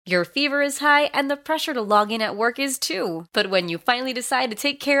Your fever is high and the pressure to log in at work is too. But when you finally decide to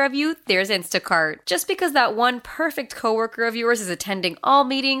take care of you, there's Instacart. Just because that one perfect coworker of yours is attending all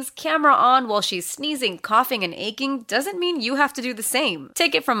meetings, camera on while she's sneezing, coughing, and aching, doesn't mean you have to do the same.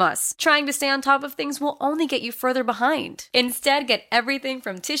 Take it from us. Trying to stay on top of things will only get you further behind. Instead, get everything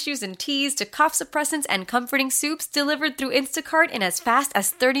from tissues and teas to cough suppressants and comforting soups delivered through Instacart in as fast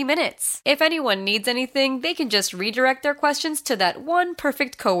as 30 minutes. If anyone needs anything, they can just redirect their questions to that one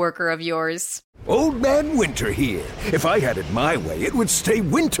perfect coworker of yours. Old Man Winter here. If I had it my way, it would stay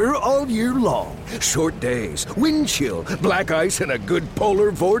winter all year long. Short days, wind chill, black ice, and a good polar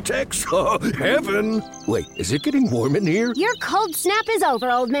vortex. Oh, heaven. Wait, is it getting warm in here? Your cold snap is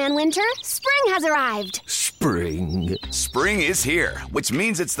over, Old Man Winter. Spring has arrived. Spring. Spring is here, which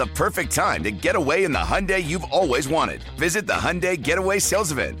means it's the perfect time to get away in the Hyundai you've always wanted. Visit the Hyundai Getaway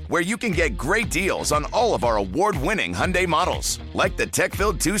Sales Event, where you can get great deals on all of our award-winning Hyundai models, like the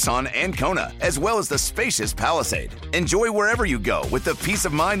tech-filled Tucson and Kona, as well as the spacious Palisade. Enjoy wherever you go with the peace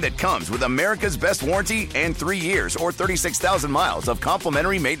of mind that comes with America's best warranty and 3 years or 36,000 miles of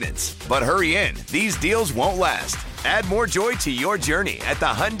complimentary maintenance. But hurry in, these deals won't last. Add more joy to your journey at the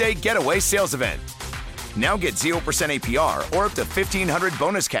Hyundai Getaway Sales Event. Now get 0% APR or up to $1,500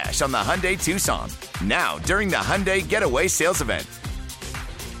 bonus cash on the Hyundai Tucson. Now, during the Hyundai Getaway Sales Event.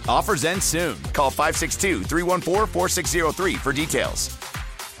 Offers end soon. Call 562-314-4603 for details.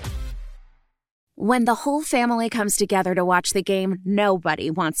 When the whole family comes together to watch the game, nobody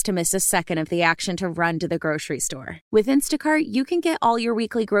wants to miss a second of the action to run to the grocery store. With Instacart, you can get all your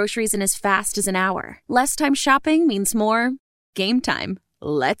weekly groceries in as fast as an hour. Less time shopping means more game time.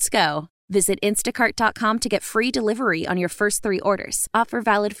 Let's go. Visit instacart.com to get free delivery on your first 3 orders. Offer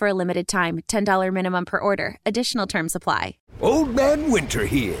valid for a limited time. $10 minimum per order. Additional terms apply. Old Man Winter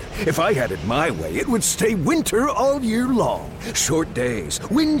here. If I had it my way, it would stay winter all year long. Short days,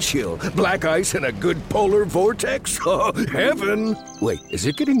 wind chill, black ice, and a good polar vortex. Oh, heaven. Wait, is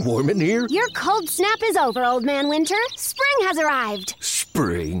it getting warm in here? Your cold snap is over, Old Man Winter. Spring has arrived.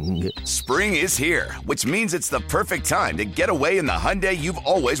 Spring. Spring is here, which means it's the perfect time to get away in the Hyundai you've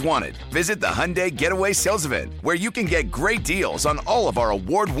always wanted. Visit the Hyundai Getaway Sales Event, where you can get great deals on all of our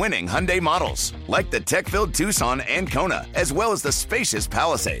award-winning Hyundai models, like the tech-filled Tucson and Kona, as well as the spacious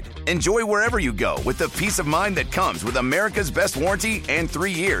Palisade. Enjoy wherever you go with the peace of mind that comes with America's best warranty and 3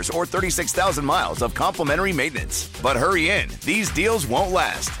 years or 36,000 miles of complimentary maintenance. But hurry in, these deals won't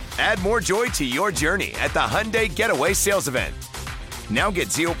last. Add more joy to your journey at the Hyundai Getaway Sales Event. Now get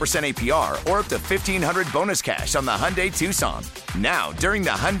 0% APR or up to $1,500 bonus cash on the Hyundai Tucson. Now, during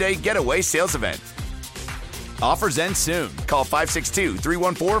the Hyundai Getaway Sales Event. Offers end soon. Call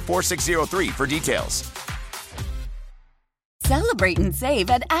 562-314-4603 for details. Celebrate and save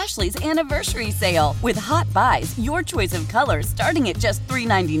at Ashley's Anniversary Sale. With Hot Buys, your choice of colors starting at just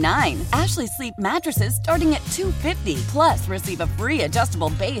 $3.99. Ashley Sleep mattresses starting at $2.50. Plus, receive a free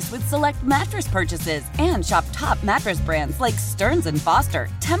adjustable base with select mattress purchases. And shop top mattress brands like Stearns & Foster,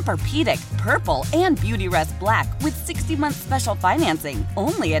 Tempur-Pedic, Purple, and Beautyrest Black with 60-month special financing.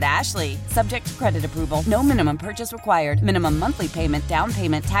 Only at Ashley. Subject to credit approval. No minimum purchase required. Minimum monthly payment, down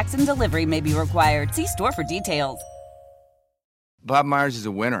payment, tax, and delivery may be required. See store for details. Bob Myers is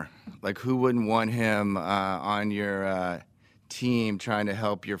a winner. Like, who wouldn't want him on your team trying to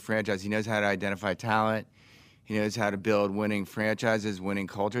help your franchise? He knows how to identify talent. He knows how to build winning franchises, winning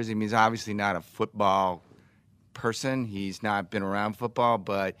cultures. I mean, he's obviously not a football person. He's not been around football,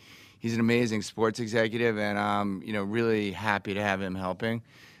 but he's an amazing sports executive, and I'm really happy to have him helping.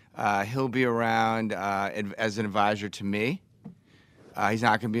 He'll be around as an advisor to me. He's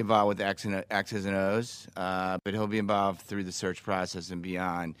not going to be involved with X's and O's, but he'll be involved through the search process and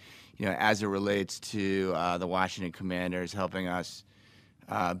beyond, as it relates to the Washington Commanders, helping us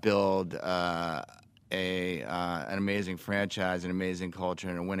build an amazing franchise, an amazing culture,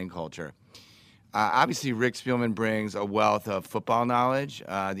 and a winning culture. Obviously, Rick Spielman brings a wealth of football knowledge,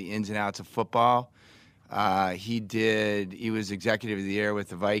 the ins and outs of football. He was executive of the year with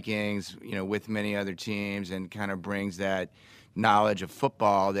the Vikings, with many other teams, and kind of brings that knowledge of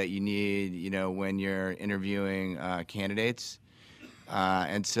football that you need, when you're interviewing candidates.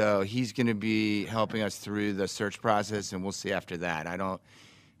 And so he's going to be helping us through the search process, and we'll see after that.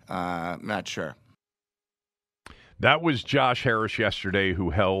 I'm not sure. That was Josh Harris yesterday, who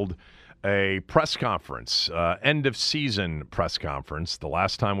held a press conference, end of season press conference. The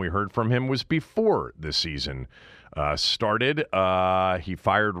last time we heard from him was before the season started. He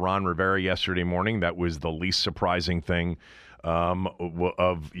fired Ron Rivera yesterday morning. That was the least surprising thing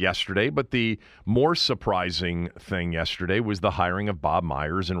of yesterday. But the more surprising thing yesterday was the hiring of Bob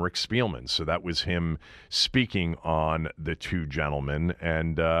Myers and Rick Spielman. So that was him speaking on the two gentlemen.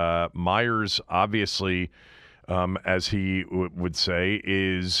 And Myers, obviously, as he would say,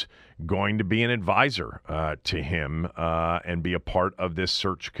 is going to be an advisor to him and be a part of this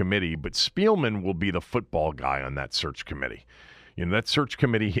search committee. But Spielman will be the football guy on that search committee. You know, that search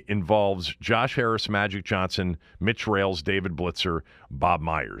committee involves Josh Harris, Magic Johnson, Mitch Rales, David Blitzer, Bob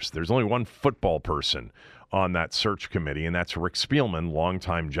Myers. There's only one football person on that search committee, and that's Rick Spielman,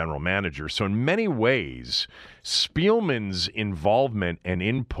 longtime general manager. So in many ways, Spielman's involvement and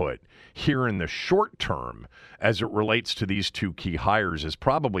input here in the short term as it relates to these two key hires is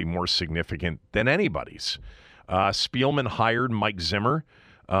probably more significant than anybody's. Spielman hired Mike Zimmer,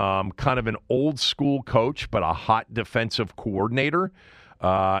 kind of an old school coach, but a hot defensive coordinator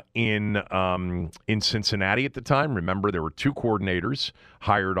in Cincinnati at the time. Remember, there were two coordinators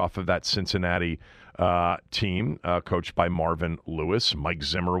hired off of that Cincinnati team, coached by Marvin Lewis. Mike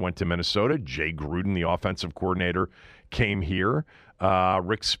Zimmer went to Minnesota. Jay Gruden, the offensive coordinator, came here.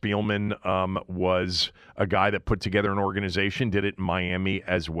 Rick Spielman was a guy that put together an organization, did it in Miami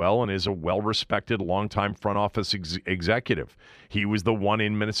as well, and is a well-respected, longtime front office executive. He was the one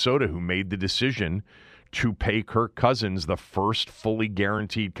in Minnesota who made the decision to pay Kirk Cousins the first fully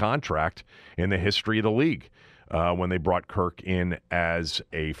guaranteed contract in the history of the league when they brought Kirk in as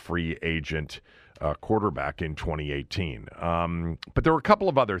a free agent quarterback in 2018. But there were a couple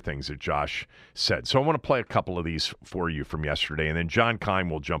of other things that Josh said. So I want to play a couple of these for you from yesterday, and then John Keim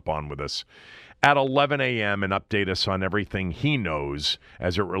will jump on with us at 11 a.m. and update us on everything he knows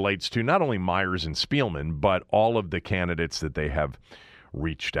as it relates to not only Myers and Spielman, but all of the candidates that they have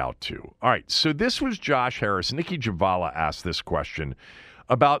reached out to. All right, so this was Josh Harris. Nikki Javala asked this question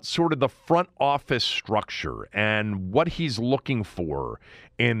about sort of the front office structure and what he's looking for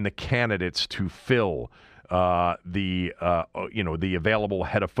in the candidates to fill the available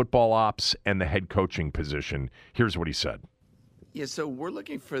head of football ops and the head coaching position. Here's what he said. Yeah, so we're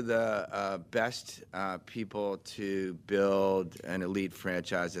looking for the best people to build an elite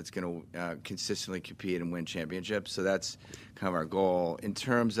franchise that's going to consistently compete and win championships. So that's kind of our goal. In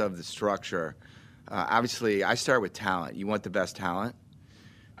terms of the structure, obviously I start with talent. You want the best talent.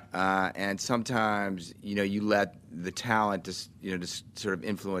 And sometimes, you let the talent just sort of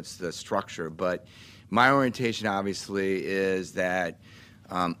influence the structure. But my orientation, obviously, is that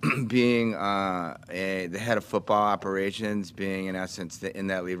being the head of football operations, being, in essence, in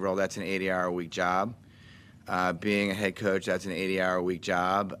that lead role, that's an 80-hour-a-week job. Being a head coach, that's an 80-hour-a-week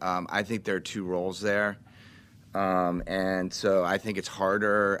job. I think there are two roles there. And so I think it's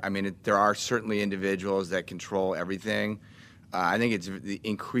harder. I mean, there are certainly individuals that control everything. I think it's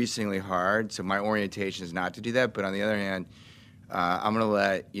increasingly hard, so my orientation is not to do that. But on the other hand, I'm going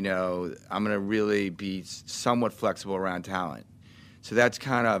to I'm going to really be somewhat flexible around talent. So that's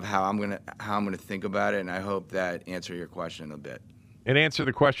kind of how I'm going to think about it, and I hope that answer your question a bit. And answer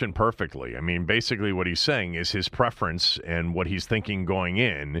the question perfectly. I mean, basically what he's saying is his preference and what he's thinking going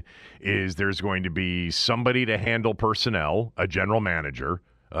in is there's going to be somebody to handle personnel, a general manager,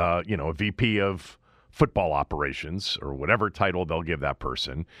 a VP of football operations or whatever title they'll give that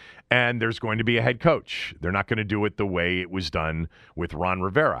person. And there's going to be a head coach. They're not going to do it the way it was done with Ron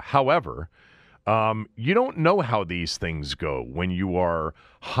Rivera. However, you don't know how these things go when you are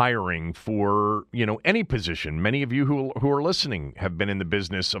hiring for, any position. Many of you who are listening have been in the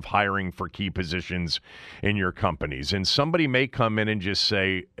business of hiring for key positions in your companies. And somebody may come in and just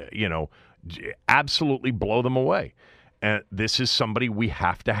say, absolutely blow them away. And this is somebody we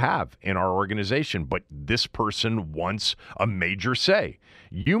have to have in our organization. But this person wants a major say.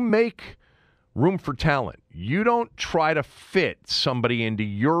 You make room for talent. You don't try to fit somebody into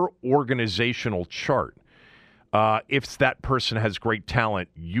your organizational chart. If that person has great talent,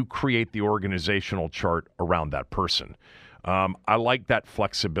 you create the organizational chart around that person. I like that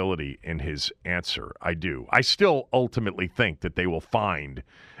flexibility in his answer. I do. I still ultimately think that they will find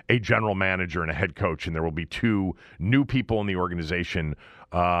a general manager and a head coach, and there will be two new people in the organization,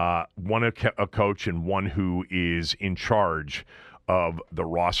 one a coach and one who is in charge of the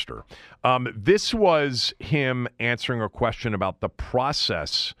roster. This was him answering a question about the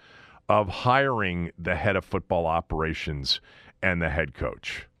process of hiring the head of football operations and the head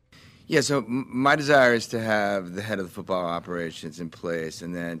coach. Yeah, so my desire is to have the head of the football operations in place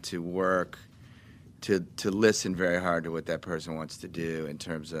and then to work to listen very hard to what that person wants to do in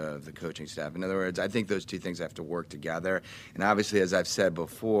terms of the coaching staff. In other words, I think those two things have to work together. And obviously, as I've said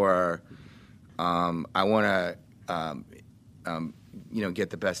before, I want to get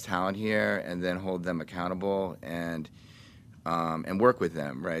the best talent here and then hold them accountable and work with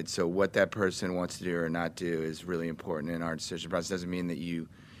them, right? So what that person wants to do or not do is really important in our decision process. Doesn't mean that you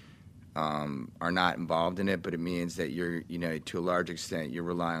are not involved in it, but it means that you're, to a large extent, you're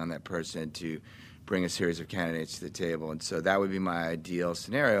relying on that person to bring a series of candidates to the table. And so that would be my ideal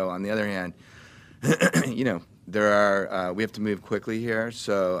scenario. On the other hand, there are we have to move quickly here,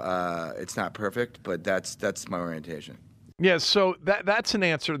 so it's not perfect, but that's my orientation. Yeah, so that's an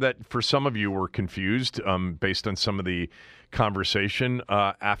answer that for some of you were confused based on some of the conversation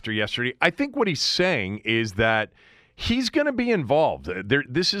after yesterday. I think what he's saying is that he's going to be involved.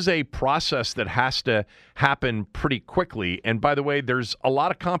 This is a process that has to happen pretty quickly. And by the way, there's a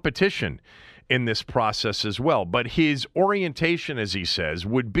lot of competition in this process as well. But his orientation, as he says,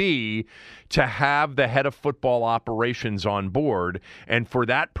 would be to have the head of football operations on board and for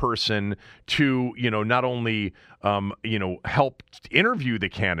that person to, not only, help interview the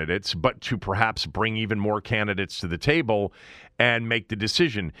candidates, but to perhaps bring even more candidates to the table and make the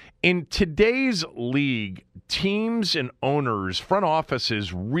decision. In today's league, teams and owners, front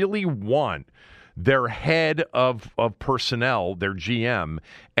offices really want their head of personnel, their GM,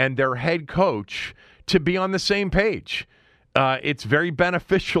 and their head coach to be on the same page. It's very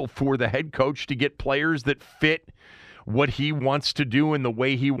beneficial for the head coach to get players that fit what he wants to do and the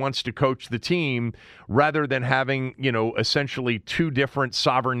way he wants to coach the team rather than having, essentially two different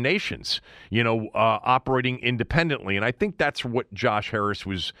sovereign nations, operating independently. And I think that's what Josh Harris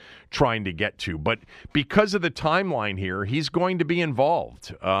was trying to get to. But because of the timeline here, he's going to be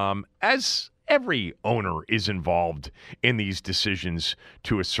involved, as every owner is involved in these decisions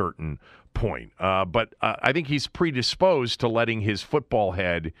to a certain point. But I think he's predisposed to letting his football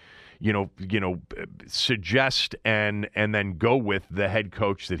head, suggest and then go with the head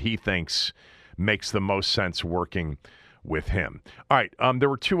coach that he thinks makes the most sense working with him. All right, there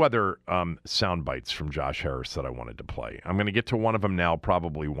were two other sound bites from Josh Harris that I wanted to play. I'm going to get to one of them now,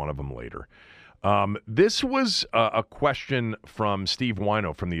 probably one of them later. This was a question from Steve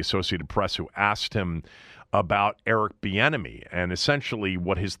Wino from the Associated Press, who asked him about Eric Bieniemy and essentially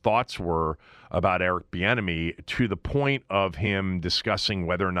what his thoughts were about Eric Bieniemy to the point of him discussing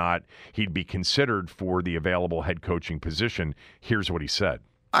whether or not he'd be considered for the available head coaching position. Here's what he said.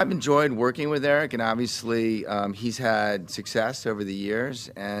 I've enjoyed working with Eric, and obviously he's had success over the years.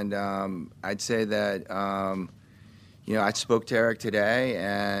 And I'd say that, I spoke to Eric today,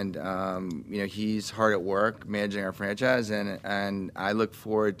 and, he's hard at work managing our franchise. And I look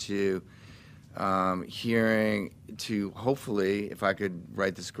forward to hopefully, if I could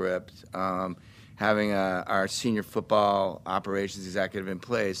write the script, having our senior football operations executive in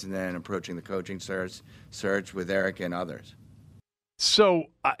place and then approaching the coaching search with Eric and others. So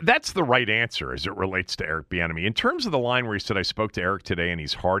that's the right answer as it relates to Eric Bieniemy. In terms of the line where he said, I spoke to Eric today and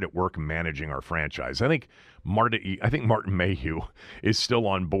he's hard at work managing our franchise, I think Martin Mayhew is still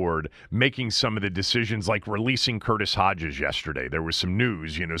on board making some of the decisions, like releasing Curtis Hodges yesterday. There was some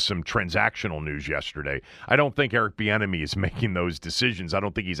news, some transactional news yesterday. I don't think Eric Bieniemy is making those decisions. I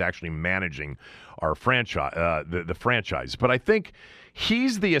don't think he's actually managing our franchise, the franchise. But I think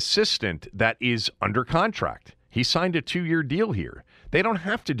he's the assistant that is under contract. He signed a 2-year deal here. They don't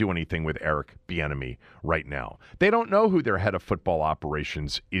have to do anything with Eric Bieniemy right now. They don't know who their head of football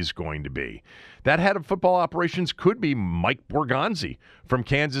operations is going to be. That head of football operations could be Mike Borgonzi from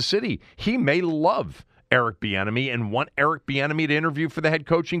Kansas City. He may love Eric Bieniemy and want Eric Bieniemy to interview for the head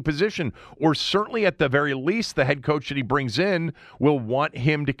coaching position, or certainly at the very least, the head coach that he brings in will want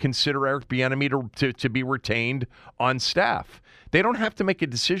him to consider Eric Bieniemy to be retained on staff. They don't have to make a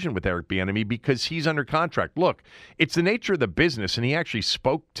decision with Eric Bieniemy because he's under contract. Look, it's the nature of the business, and he actually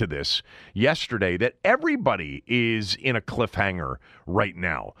spoke to this yesterday, that everybody is in a cliffhanger right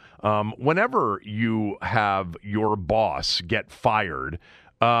now. Whenever you have your boss get fired,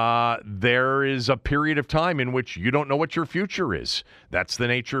 there is a period of time in which you don't know what your future is. That's the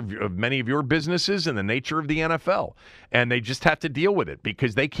nature of many of your businesses and the nature of the NFL. And they just have to deal with it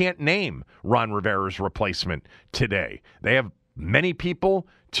because they can't name Ron Rivera's replacement today. They have many people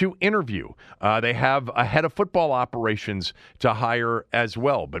to interview. They have a head of football operations to hire as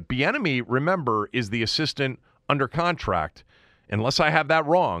well. But Bieniemy, remember, is the assistant under contract. Unless I have that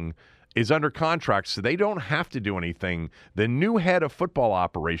wrong, is under contract, so they don't have to do anything. The new head of football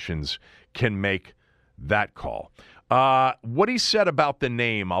operations can make that call. What he said about the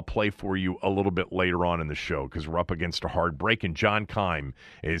name, I'll play for you a little bit later on in the show because we're up against a hard break, and John Keim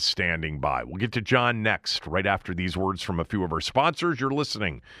is standing by. We'll get to John next, right after these words from a few of our sponsors. You're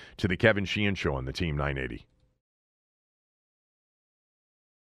listening to The Kevin Sheehan Show on the Team 980.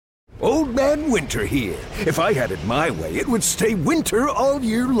 Old Man Winter here. If I had it my way, it would stay winter all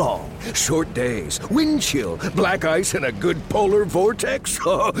year long. Short days, wind chill, black ice, and a good polar vortex.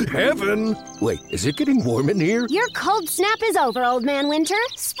 Oh, heaven! Wait, is it getting warm in here? Your cold snap is over, Old Man Winter.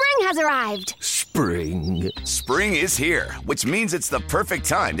 Spring has arrived. Spring. Spring is here, which means it's the perfect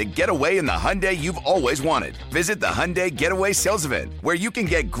time to get away in the Hyundai you've always wanted. Visit the Hyundai Getaway Sales Event, where you can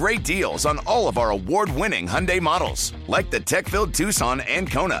get great deals on all of our award-winning Hyundai models, like the tech-filled Tucson and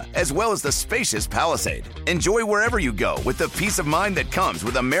Kona, as well as the spacious Palisade. Enjoy wherever you go with the peace of mind that comes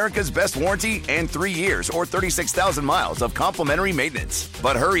with America's best warranty and 3 years or 36,000 miles of complimentary maintenance.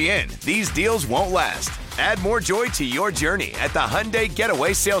 But hurry in, these deals won't last. Add more joy to your journey at the Hyundai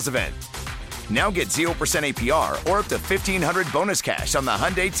Getaway Sales Event. Now get 0% APR or up to $1,500 bonus cash on the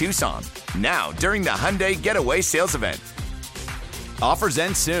Hyundai Tucson. Now, during the Hyundai Getaway Sales Event. Offers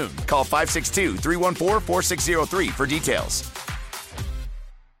end soon. Call 562-314-4603 for details.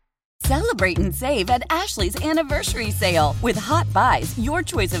 Celebrate and save at Ashley's Anniversary Sale. With Hot Buys, your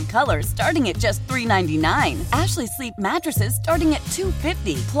choice of colors starting at just $3.99. Ashley Sleep mattresses starting at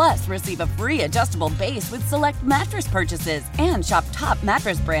 $2.50. Plus, receive a free adjustable base with select mattress purchases. And shop top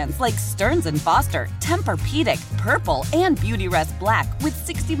mattress brands like Stearns & Foster, Tempur-Pedic, Purple, and Beautyrest Black with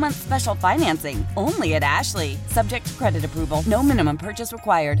 60-month special financing. Only at Ashley. Subject to credit approval. No minimum purchase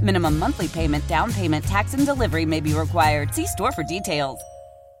required. Minimum monthly payment, down payment, tax, and delivery may be required. See store for details.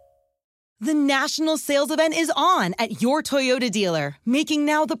 The national sales event is on at your Toyota dealer, making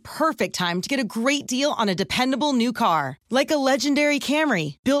now the perfect time to get a great deal on a dependable new car. Like a legendary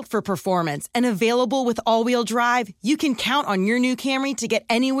Camry, built for performance and available with all-wheel drive, you can count on your new Camry to get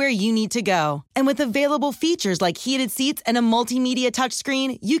anywhere you need to go. And with available features like heated seats and a multimedia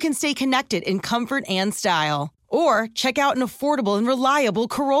touchscreen, you can stay connected in comfort and style. Or check out an affordable and reliable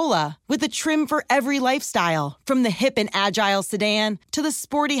Corolla with a trim for every lifestyle. From the hip and agile sedan to the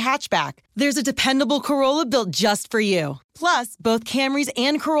sporty hatchback, there's a dependable Corolla built just for you. Plus, both Camrys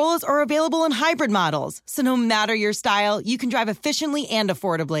and Corollas are available in hybrid models, so no matter your style, you can drive efficiently and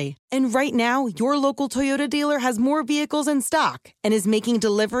affordably. And right now, your local Toyota dealer has more vehicles in stock and is making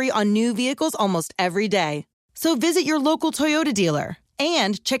delivery on new vehicles almost every day. So visit your local Toyota dealer.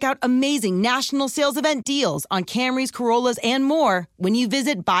 And check out amazing national sales event deals on Camrys, Corollas, and more when you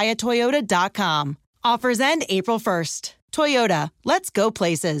visit buyatoyota.com. Offers end April 1st. Toyota, let's go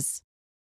places.